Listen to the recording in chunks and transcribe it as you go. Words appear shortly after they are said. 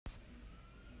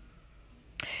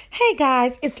Hey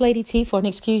guys, it's Lady T for an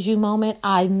Excuse You moment.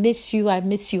 I miss you. I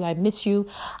miss you. I miss you.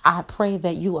 I pray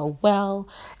that you are well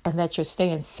and that you're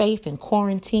staying safe and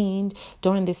quarantined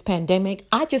during this pandemic.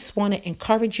 I just want to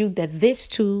encourage you that this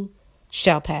too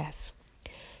shall pass.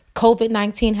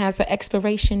 COVID-19 has an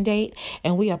expiration date,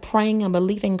 and we are praying and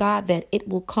believing God that it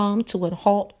will come to a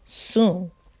halt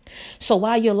soon. So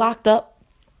while you're locked up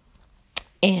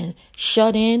and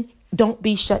shut in, don't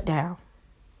be shut down.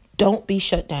 Don't be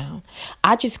shut down.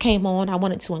 I just came on. I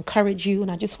wanted to encourage you,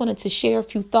 and I just wanted to share a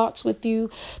few thoughts with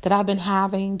you that I've been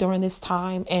having during this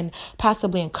time and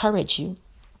possibly encourage you.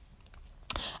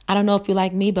 I don't know if you're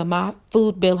like me, but my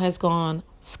food bill has gone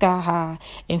sky high,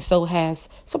 and so has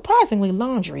surprisingly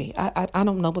laundry. I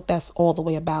don't know what that's all the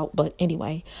way about, but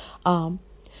anyway, how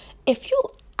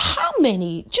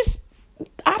many,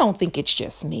 I don't think it's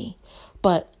just me,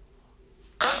 but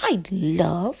I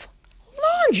love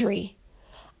laundry.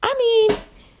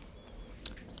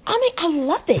 I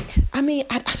love it.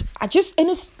 I just, and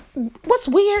it's, what's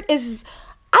weird is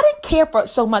I didn't care for it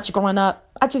so much growing up.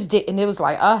 I just didn't. It was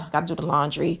like, gotta do the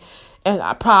laundry. And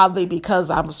I probably,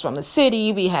 because I was from the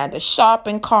city, we had the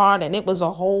shopping cart and it was a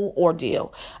whole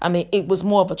ordeal. It was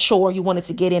more of a chore. You wanted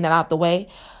to get in and out the way.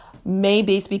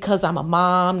 Maybe it's because I'm a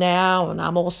mom now and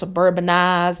I'm all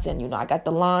suburbanized and, I got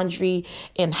the laundry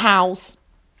in house.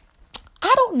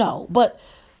 I don't know, but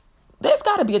there's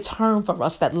got to be a term for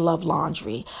us that love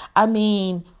laundry. I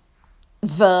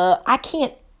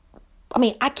can't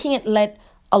let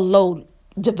a load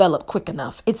develop quick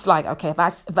enough. It's like, okay, if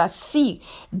I see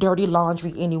dirty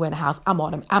laundry anywhere in the house, I'm on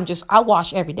them. I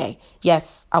wash every day.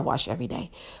 Yes, I wash every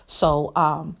day. So,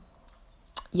 I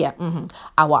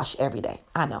wash every day.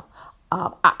 I know.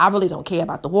 I really don't care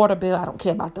about the water bill. I don't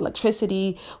care about the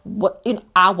electricity.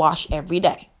 I wash every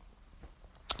day.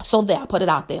 So there, I put it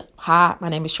out there. Hi, my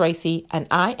name is Tracy, and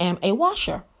I am a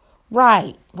washer.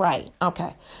 Right.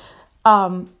 Okay.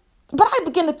 But I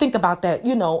begin to think about that,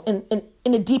 in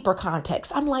a deeper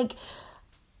context. I'm like,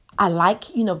 I like,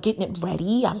 getting it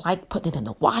ready. I like putting it in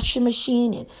the washing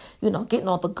machine and, getting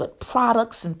all the good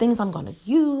products and things I'm going to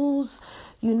use,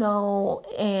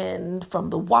 and from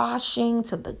the washing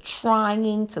to the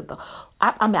drying to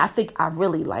I think I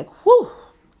really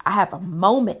I have a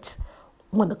moment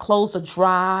when the clothes are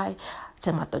dry. I take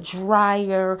them out the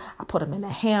dryer. I put them in a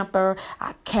hamper.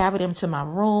 I carry them to my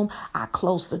room. I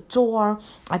close the door.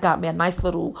 I got me a nice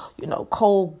little,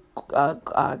 cold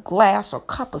glass or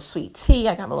cup of sweet tea.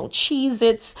 I got my little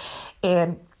Cheez-Its,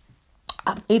 and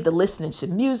I'm either listening to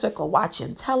music or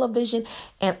watching television,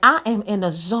 and I am in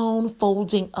a zone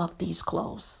folding up these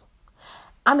clothes.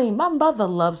 My mother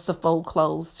loves to fold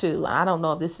clothes too. I don't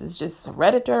know if this is just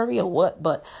hereditary or what,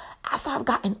 but as I've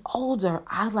gotten older,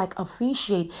 I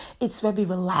appreciate it's very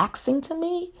relaxing to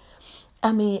me.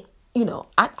 I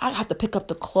have to pick up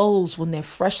the clothes when they're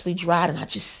freshly dried and I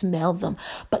just smell them.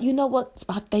 But you know what's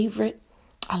my favorite?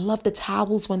 I love the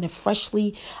towels when they're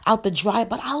freshly out the dryer,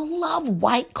 but I love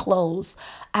white clothes.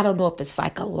 I don't know if it's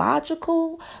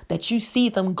psychological that you see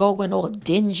them going all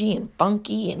dingy and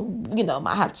funky. And,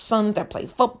 I have sons that play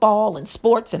football and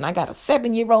sports, and I got a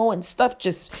 7-year-old and stuff.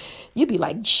 You'd be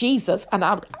like, Jesus. And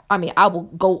I will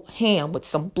go ham with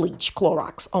some bleach,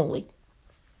 Clorox only.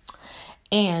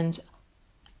 And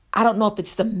I don't know if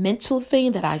it's the mental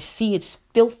thing that I see it's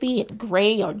filthy and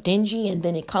gray or dingy, and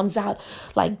then it comes out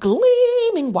like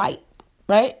gleaming white,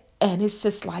 right? And it's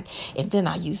just like, and then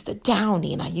I use the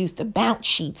Downy and I use the bounce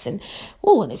sheets, and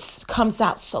it comes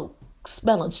out so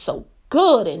smelling so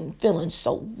good and feeling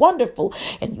so wonderful.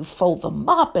 And you fold them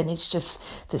up, and it's just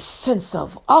this sense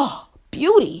of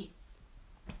beauty.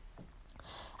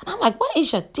 And I'm like, what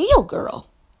is your deal, girl?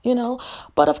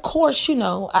 But of course,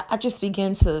 I just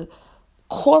begin to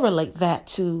correlate that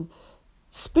to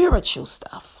spiritual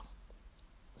stuff.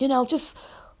 Just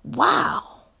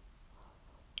wow.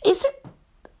 Is it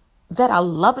that I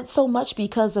love it so much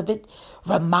because of it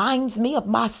reminds me of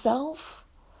myself?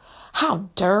 How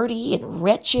dirty and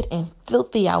wretched and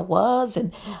filthy I was,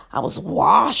 and I was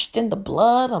washed in the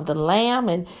blood of the Lamb,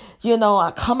 and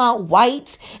I come out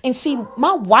white. And see,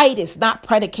 my white is not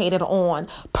predicated on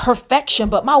perfection,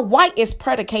 but my white is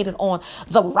predicated on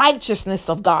the righteousness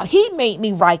of God. He made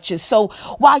me righteous. So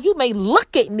while you may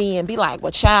look at me and be like,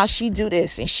 well, child, she do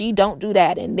this and she don't do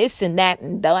that and this and that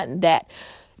and that and that.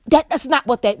 That's not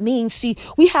what that means. See,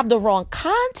 we have the wrong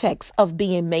context of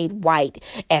being made white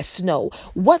as snow.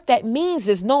 What that means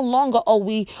is no longer are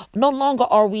we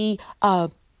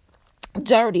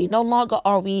dirty. No longer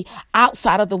are we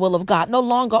outside of the will of God. No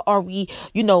longer are we,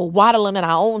 waddling in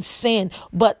our own sin,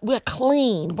 but we're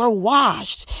clean. We're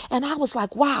washed. And I was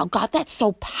like, wow, God, that's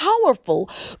so powerful,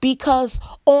 because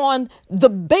on the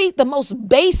most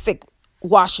basic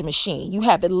washing machine, you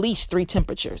have at least 3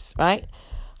 temperatures, right?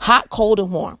 Hot, cold,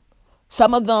 and warm.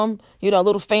 Some of them, a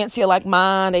little fancier like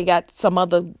mine. They got some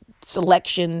other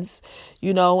selections,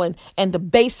 and the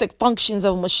basic functions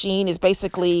of a machine is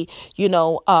basically,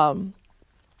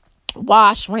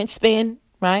 wash, rinse, spin,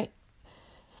 right?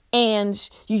 And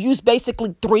you use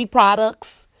basically 3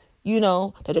 products,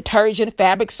 the detergent,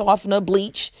 fabric softener,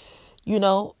 bleach, I'm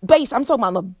talking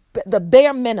about the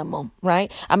bare minimum,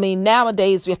 right? I mean,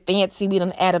 nowadays we're fancy. We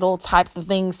done added all types of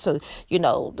things to,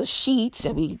 the sheets,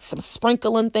 and some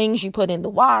sprinkling things you put in the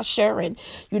washer, and,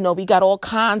 we got all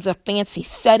kinds of fancy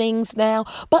settings now,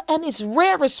 but in its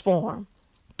rarest form,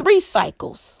 3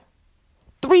 cycles,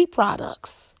 3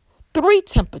 products, 3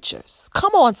 temperatures.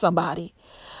 Come on, somebody.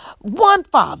 1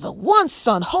 Father, 1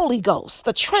 Son, Holy Ghost,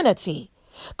 the Trinity,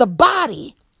 the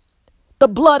body, the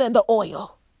blood, and the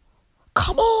oil.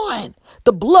 Come on.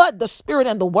 The blood, the Spirit,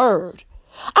 and the word.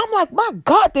 I'm like, my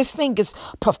God, this thing is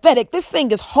prophetic. This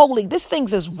thing is holy. This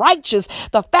thing is righteous.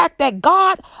 The fact that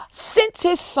God sent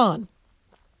his Son,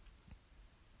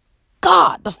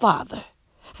 God the Father,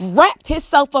 wrapped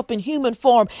himself up in human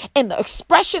form in the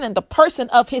expression and the person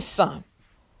of his Son.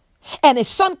 And his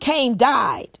Son came,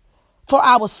 died for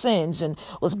our sins, and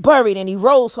was buried, and he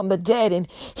rose from the dead, and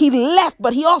he left,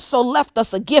 but he also left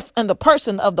us a gift in the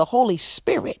person of the Holy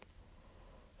Spirit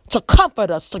to comfort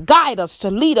us, to guide us, to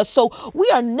lead us. So we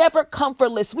are never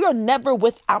comfortless. We are never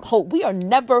without hope. We are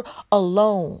never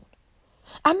alone.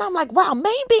 And I'm like, wow,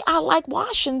 maybe I like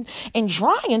washing and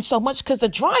drying so much because the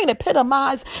drying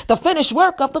epitomizes the finished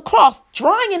work of the cross.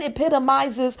 Drying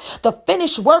epitomizes the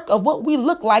finished work of what we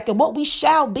look like and what we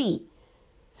shall be.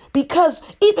 Because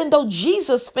even though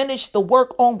Jesus finished the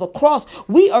work on the cross,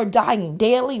 we are dying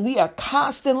daily. We are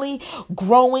constantly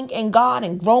growing in God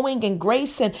and growing in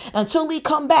grace. And until we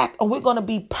come back and we're going to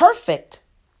be perfect,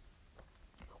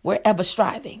 we're ever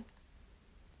striving.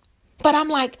 But I'm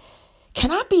like,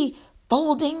 can I be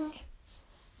folding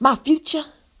my future?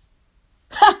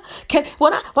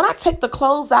 When I take the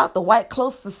clothes out, the white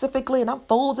clothes specifically, and I'm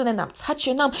folding and I'm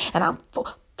touching them and I'm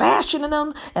fashioning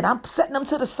them and I'm setting them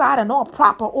to the side in all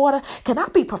proper order, can I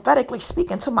be prophetically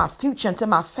speaking to my future and to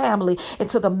my family and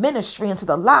to the ministry and to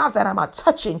the lives that I'm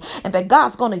touching, and that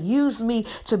God's going to use me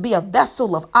to be a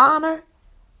vessel of honor?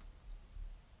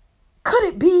 Could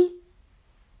it be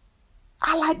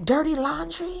I like dirty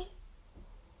laundry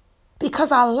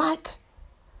because I like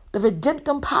the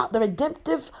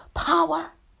redemptive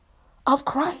power of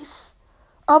Christ,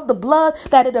 of the blood,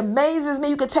 that it amazes me.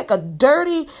 You can take a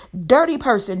dirty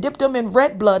person, dip them in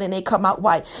red blood, and they come out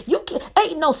white.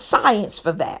 Ain't no science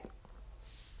for that.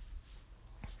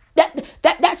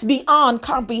 That's beyond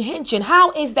comprehension.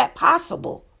 How is that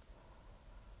possible?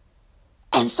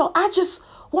 And so I just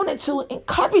wanted to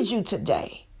encourage you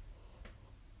today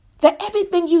that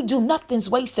everything you do, nothing's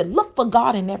wasted. Look for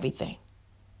God in everything.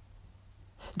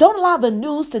 Don't allow the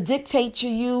news to dictate to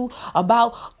you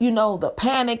about, the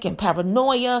panic and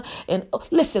paranoia. And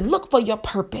listen, look for your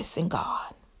purpose in God.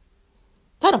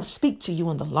 Let him speak to you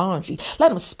in the laundry.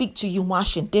 Let him speak to you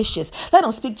washing dishes. Let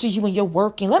him speak to you when you're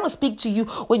working. Let him speak to you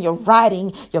when you're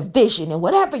writing your vision and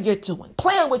whatever you're doing.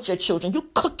 Playing with your children. You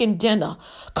cooking dinner.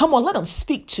 Come on, let him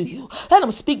speak to you. Let him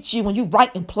speak to you when you're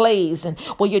writing plays and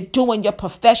when you're doing your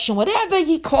profession. Whatever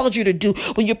he called you to do.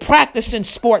 When you're practicing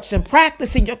sports and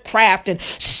practicing your craft and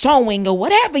sewing or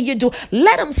whatever you do.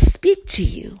 Let him speak to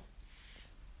you.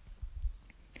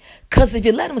 Because if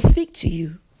you let him speak to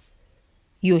you,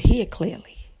 you'll hear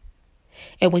clearly.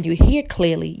 And when you hear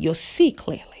clearly, you'll see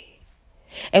clearly.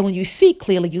 And when you see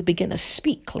clearly, you begin to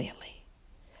speak clearly.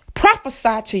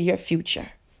 Prophesy to your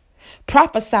future.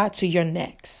 Prophesy to your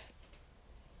next.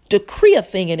 Decree a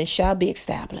thing and it shall be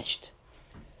established.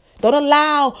 Don't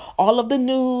allow all of the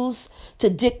news to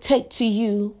dictate to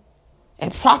you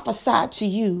and prophesy to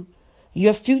you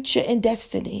your future and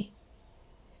destiny.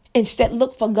 Instead,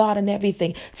 look for God in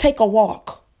everything. Take a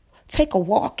walk. Take a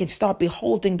walk and start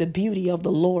beholding the beauty of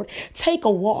the Lord. Take a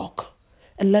walk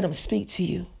and let him speak to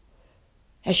you.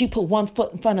 As you put one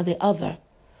foot in front of the other,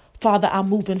 Father, I'm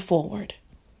moving forward.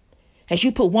 As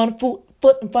you put one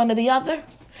foot in front of the other,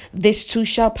 this too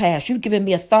shall pass. You've given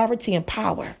me authority and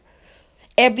power.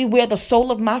 Everywhere the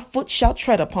sole of my foot shall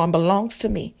tread upon belongs to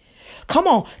me. Come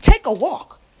on, take a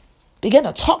walk. Begin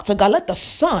to talk to God. Let the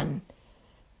sun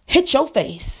hit your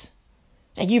face.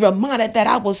 And you reminded that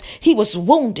he was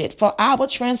wounded for our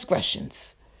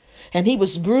transgressions, and he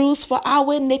was bruised for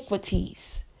our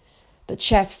iniquities. The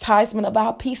chastisement of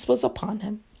our peace was upon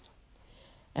him,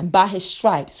 and by his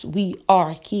stripes we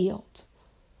are healed.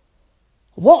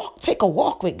 Take a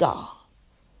walk with God.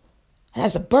 And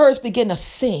as the birds begin to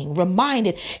sing,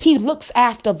 reminded he looks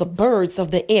after the birds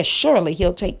of the air. Surely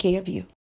he'll take care of you.